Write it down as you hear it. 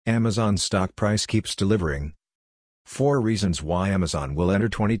Amazon's stock price keeps delivering. 4 reasons why Amazon will enter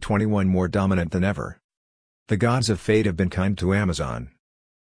 2021 more dominant than ever. The gods of fate have been kind to Amazon.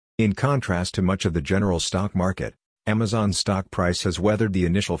 In contrast to much of the general stock market, Amazon's stock price has weathered the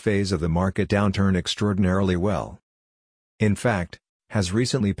initial phase of the market downturn extraordinarily well. In fact, has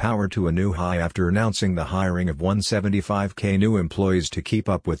recently powered to a new high after announcing the hiring of 175,000 new employees to keep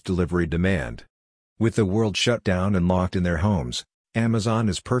up with delivery demand. With the world shut down and locked in their homes, Amazon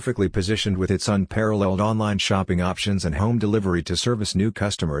is perfectly positioned with its unparalleled online shopping options and home delivery to service new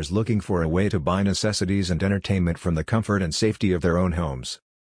customers looking for a way to buy necessities and entertainment from the comfort and safety of their own homes.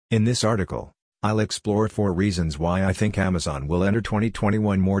 In this article, I'll explore 4 reasons why I think Amazon will enter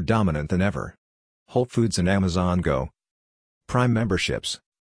 2021 more dominant than ever. Whole Foods and Amazon Go. Prime memberships.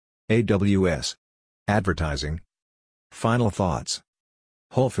 AWS. Advertising. Final thoughts.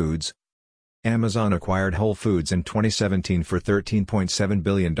 Whole Foods. Amazon acquired Whole Foods in 2017 for $13.7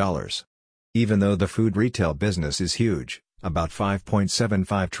 billion. Even though the food retail business is huge, about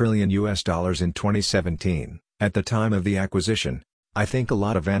 $5.75 trillion in 2017, at the time of the acquisition, I think a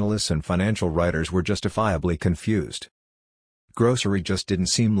lot of analysts and financial writers were justifiably confused. Grocery just didn't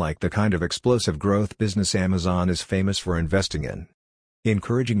seem like the kind of explosive growth business Amazon is famous for investing in.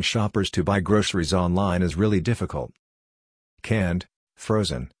 Encouraging shoppers to buy groceries online is really difficult. Canned,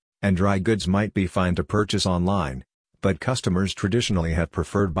 frozen, and dry goods might be fine to purchase online, but customers traditionally have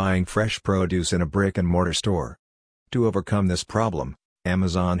preferred buying fresh produce in a brick-and-mortar store. To overcome this problem,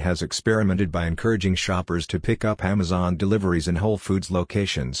 Amazon has experimented by encouraging shoppers to pick up Amazon deliveries in Whole Foods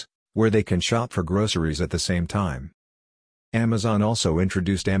locations, where they can shop for groceries at the same time. Amazon also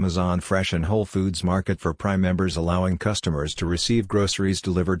introduced Amazon Fresh and Whole Foods Market for Prime members, allowing customers to receive groceries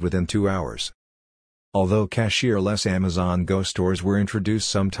delivered within 2 hours. Although cashier-less Amazon Go stores were introduced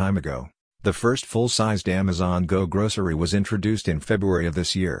some time ago, the first full-sized Amazon Go grocery was introduced in February of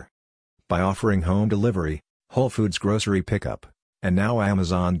this year. By offering home delivery, Whole Foods grocery pickup, and now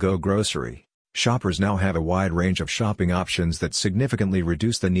Amazon Go grocery, shoppers now have a wide range of shopping options that significantly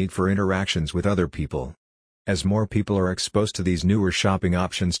reduce the need for interactions with other people. As more people are exposed to these newer shopping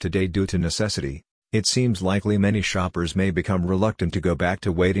options today due to necessity, it seems likely many shoppers may become reluctant to go back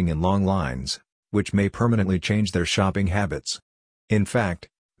to waiting in long lines, which may permanently change their shopping habits. In fact,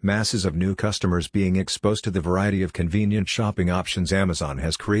 masses of new customers being exposed to the variety of convenient shopping options Amazon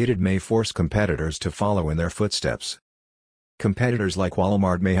has created may force competitors to follow in their footsteps. Competitors like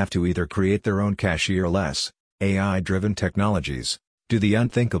Walmart may have to either create their own cashier-less, AI-driven technologies, do the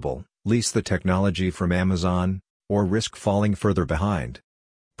unthinkable, lease the technology from Amazon, or risk falling further behind.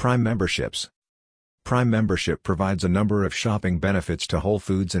 Prime memberships. Prime membership provides a number of shopping benefits to Whole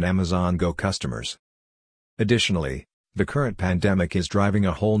Foods and Amazon Go customers. Additionally, the current pandemic is driving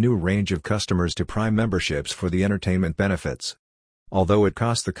a whole new range of customers to Prime memberships for the entertainment benefits. Although it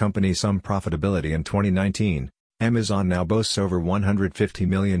cost the company some profitability in 2019, Amazon now boasts over 150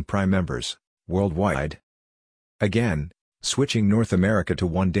 million Prime members worldwide. Again, switching North America to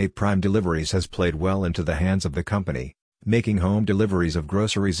one-day Prime deliveries has played well into the hands of the company, making home deliveries of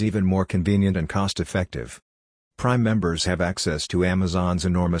groceries even more convenient and cost-effective. Prime members have access to Amazon's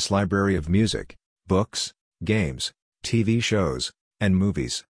enormous library of music, books, games, TV shows, and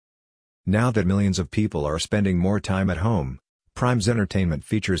movies. Now that millions of people are spending more time at home, Prime's entertainment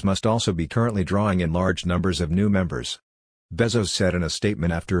features must also be currently drawing in large numbers of new members. Bezos said in a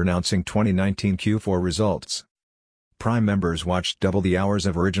statement after announcing 2019 Q4 results. Prime members watched double the hours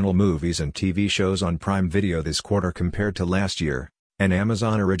of original movies and TV shows on Prime Video this quarter compared to last year, and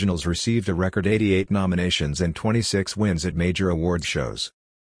Amazon Originals received a record 88 nominations and 26 wins at major awards shows.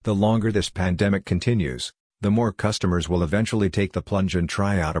 The longer this pandemic continues, the more customers will eventually take the plunge and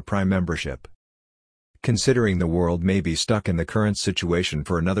try out a Prime membership. Considering the world may be stuck in the current situation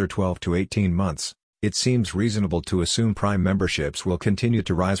for another 12 to 18 months, it seems reasonable to assume Prime memberships will continue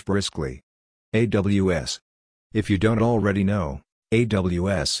to rise briskly. AWS. If you don't already know,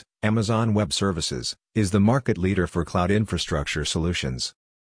 AWS, Amazon Web Services, is the market leader for cloud infrastructure solutions.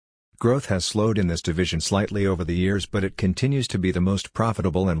 Growth has slowed in this division slightly over the years, but it continues to be the most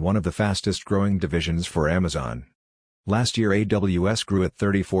profitable and one of the fastest growing divisions for Amazon. Last year AWS grew at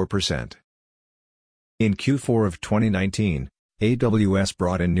 34%. In Q4 of 2019, AWS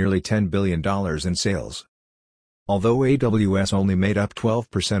brought in nearly $10 billion in sales. Although AWS only made up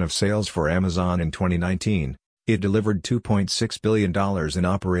 12% of sales for Amazon in 2019, it delivered $2.6 billion in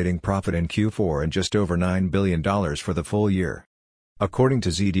operating profit in Q4 and just over $9 billion for the full year. According to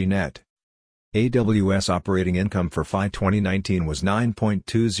ZDNet, AWS operating income for FY 2019 was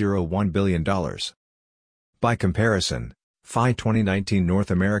 $9.201 billion. By comparison, FY 2019 North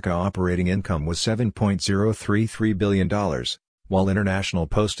America operating income was $7.033 billion, while International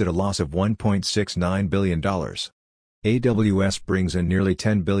posted a loss of $1.69 billion. AWS brings in nearly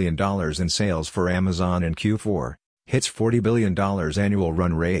 $10 billion in sales for Amazon in Q4, hits $40 billion annual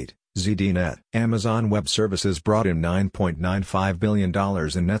run rate. ZDNet. Amazon Web Services brought in $9.95 billion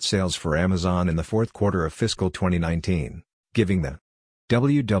in net sales for Amazon in the fourth quarter of fiscal 2019, giving the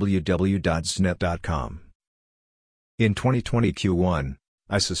www.znet.com. In 2020 Q1,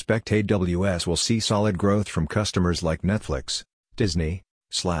 I suspect AWS will see solid growth from customers like Netflix, Disney,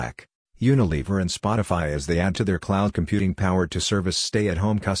 Slack, Unilever and Spotify as they add to their cloud computing power to service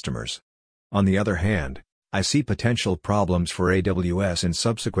stay-at-home customers. On the other hand, I see potential problems for AWS in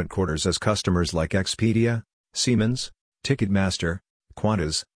subsequent quarters as customers like Expedia, Siemens, Ticketmaster,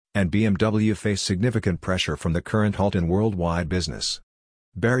 Qantas, and BMW face significant pressure from the current halt in worldwide business.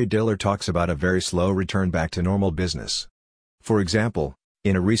 Barry Diller talks about a very slow return back to normal business. For example,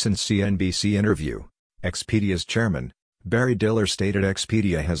 in a recent CNBC interview, Expedia's chairman, Barry Diller stated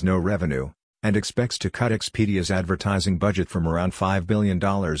Expedia has no revenue, and expects to cut Expedia's advertising budget from around $5 billion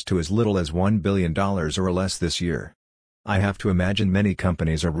to as little as $1 billion or less this year. I have to imagine many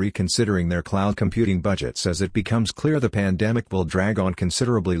companies are reconsidering their cloud computing budgets as it becomes clear the pandemic will drag on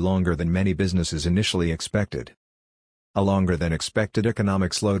considerably longer than many businesses initially expected. A longer than expected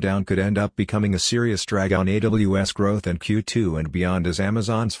economic slowdown could end up becoming a serious drag on AWS growth in Q2 and beyond as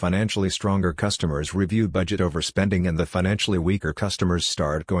Amazon's financially stronger customers review budget overspending and the financially weaker customers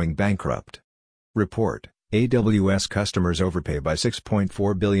start going bankrupt. Report: AWS customers overpay by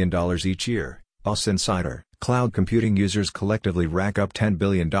 $6.4 billion each year. US Insider. Cloud computing users collectively rack up $10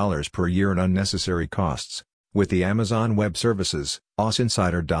 billion per year in unnecessary costs, with the Amazon Web Services,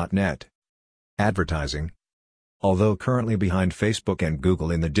 usinsider.net. Advertising. Although currently behind Facebook and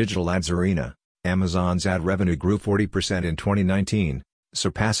Google in the digital ads arena, Amazon's ad revenue grew 40% in 2019,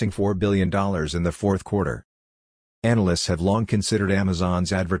 surpassing $4 billion in the fourth quarter. Analysts have long considered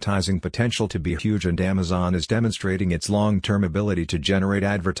Amazon's advertising potential to be huge, and Amazon is demonstrating its long-term ability to generate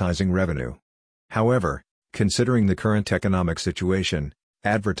advertising revenue. However, considering the current economic situation,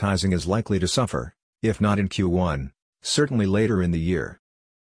 advertising is likely to suffer, if not in Q1, certainly later in the year.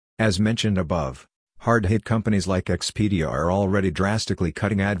 As mentioned above, hard-hit companies like Expedia are already drastically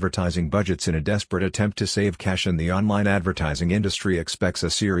cutting advertising budgets in a desperate attempt to save cash, and the online advertising industry expects a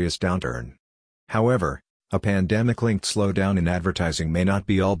serious downturn. However, a pandemic-linked slowdown in advertising may not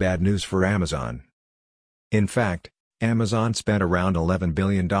be all bad news for Amazon. In fact, Amazon spent around $11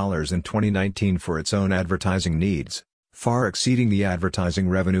 billion in 2019 for its own advertising needs, far exceeding the advertising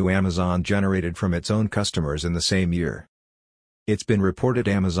revenue Amazon generated from its own customers in the same year. It's been reported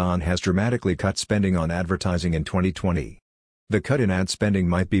Amazon has dramatically cut spending on advertising in 2020. The cut in ad spending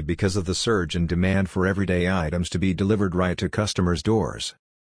might be because of the surge in demand for everyday items to be delivered right to customers' doors.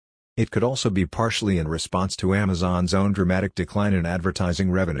 It could also be partially in response to Amazon's own dramatic decline in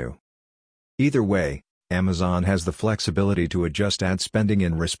advertising revenue. Either way, Amazon has the flexibility to adjust ad spending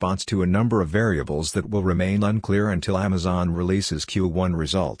in response to a number of variables that will remain unclear until Amazon releases Q1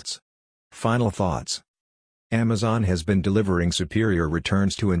 results. Final thoughts. Amazon has been delivering superior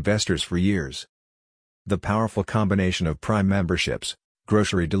returns to investors for years. The powerful combination of Prime memberships,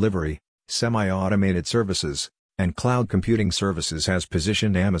 grocery delivery, semi-automated services, and cloud computing services has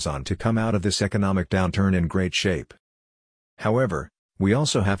positioned Amazon to come out of this economic downturn in great shape. However, we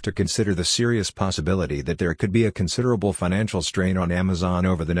also have to consider the serious possibility that there could be a considerable financial strain on Amazon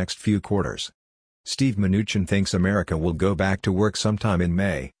over the next few quarters. Steve Mnuchin thinks America will go back to work sometime in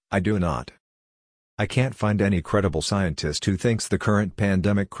May. I do not. I can't find any credible scientist who thinks the current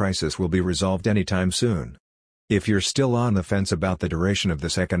pandemic crisis will be resolved anytime soon. If you're still on the fence about the duration of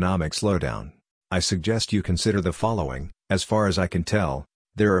this economic slowdown, I suggest you consider the following. As far as I can tell,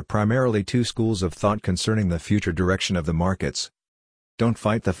 there are primarily two schools of thought concerning the future direction of the markets. Don't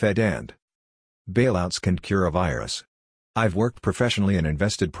fight the Fed and bailouts can cure a virus. I've worked professionally and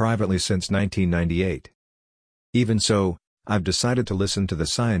invested privately since 1998. Even so, I've decided to listen to the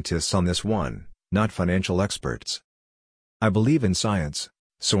scientists on this one, not financial experts. I believe in science,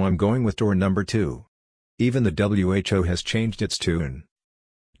 so I'm going with door number 2. Even the WHO has changed its tune.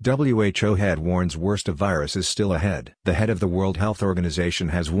 WHO head warns worst of virus is still ahead. The head of the World Health Organization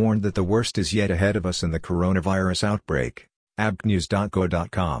has warned that the worst is yet ahead of us in the coronavirus outbreak.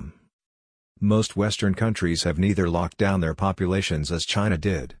 abcnews.go.com. Most Western countries have neither locked down their populations as China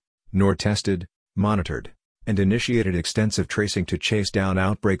did, nor tested, monitored, and initiated extensive tracing to chase down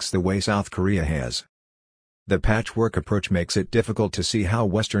outbreaks the way South Korea has. The patchwork approach makes it difficult to see how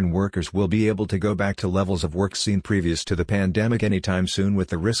Western workers will be able to go back to levels of work seen previous to the pandemic anytime soon, with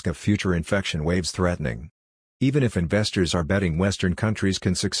the risk of future infection waves threatening. Even if investors are betting Western countries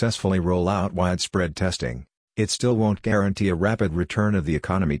can successfully roll out widespread testing, it still won't guarantee a rapid return of the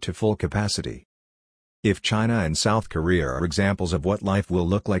economy to full capacity. If China and South Korea are examples of what life will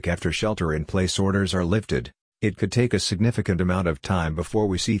look like after shelter-in-place orders are lifted, it could take a significant amount of time before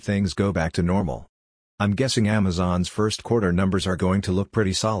we see things go back to normal. I'm guessing Amazon's first quarter numbers are going to look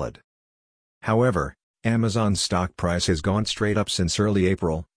pretty solid. However, Amazon's stock price has gone straight up since early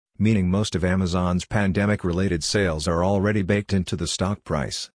April, meaning most of Amazon's pandemic-related sales are already baked into the stock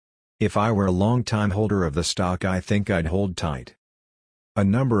price. If I were a long-time holder of the stock, I think I'd hold tight. A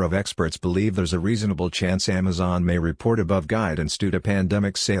number of experts believe there's a reasonable chance Amazon may report above guidance due to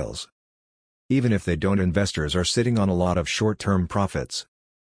pandemic sales. Even if they don't, investors are sitting on a lot of short-term profits.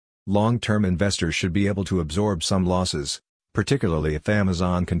 Long-term investors should be able to absorb some losses, particularly if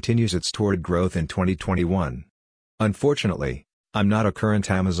Amazon continues its torrid growth in 2021. Unfortunately, I'm not a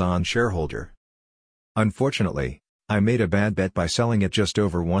current Amazon shareholder. Unfortunately, I made a bad bet by selling at just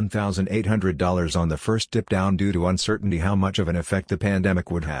over $1,800 on the first dip down due to uncertainty how much of an effect the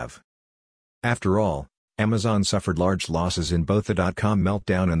pandemic would have. After all, Amazon suffered large losses in both the dot-com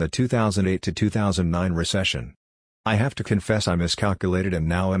meltdown and the 2008 to 2009 recession. I have to confess I miscalculated, and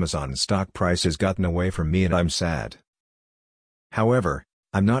now Amazon's stock price has gotten away from me and I'm sad. However,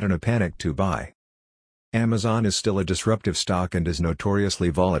 I'm not in a panic to buy. Amazon is still a disruptive stock and is notoriously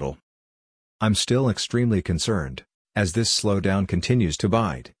volatile. I'm still extremely concerned. As this slowdown continues to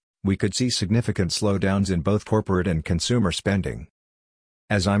bite, we could see significant slowdowns in both corporate and consumer spending.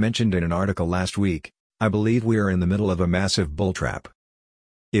 As I mentioned in an article last week, I believe we are in the middle of a massive bull trap.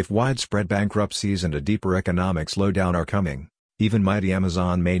 If widespread bankruptcies and a deeper economic slowdown are coming, even mighty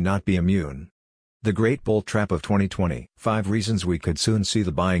Amazon may not be immune. The Great Bull Trap of 2020. 5 reasons we could soon see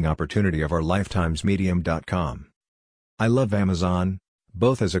the buying opportunity of our lifetimes. Medium.com. I love Amazon,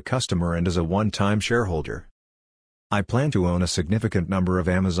 both as a customer and as a one-time shareholder. I plan to own a significant number of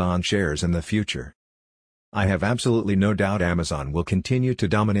Amazon shares in the future. I have absolutely no doubt Amazon will continue to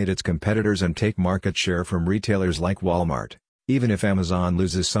dominate its competitors and take market share from retailers like Walmart, even if Amazon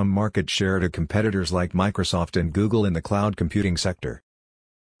loses some market share to competitors like Microsoft and Google in the cloud computing sector.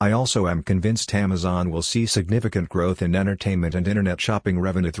 I also am convinced Amazon will see significant growth in entertainment and internet shopping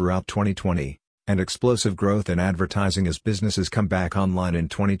revenue throughout 2020, and explosive growth in advertising as businesses come back online in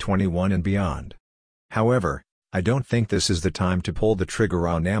 2021 and beyond. However, I don't think this is the time to pull the trigger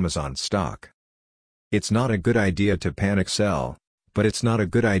on Amazon stock. It's not a good idea to panic sell, but it's not a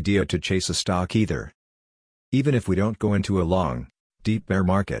good idea to chase a stock either. Even if we don't go into a long, deep bear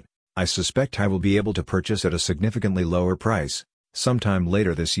market, I suspect I will be able to purchase at a significantly lower price sometime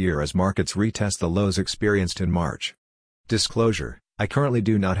later this year as markets retest the lows experienced in March. Disclosure: I currently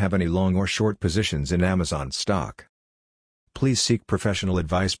do not have any long or short positions in Amazon stock. Please seek professional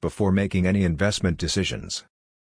advice before making any investment decisions.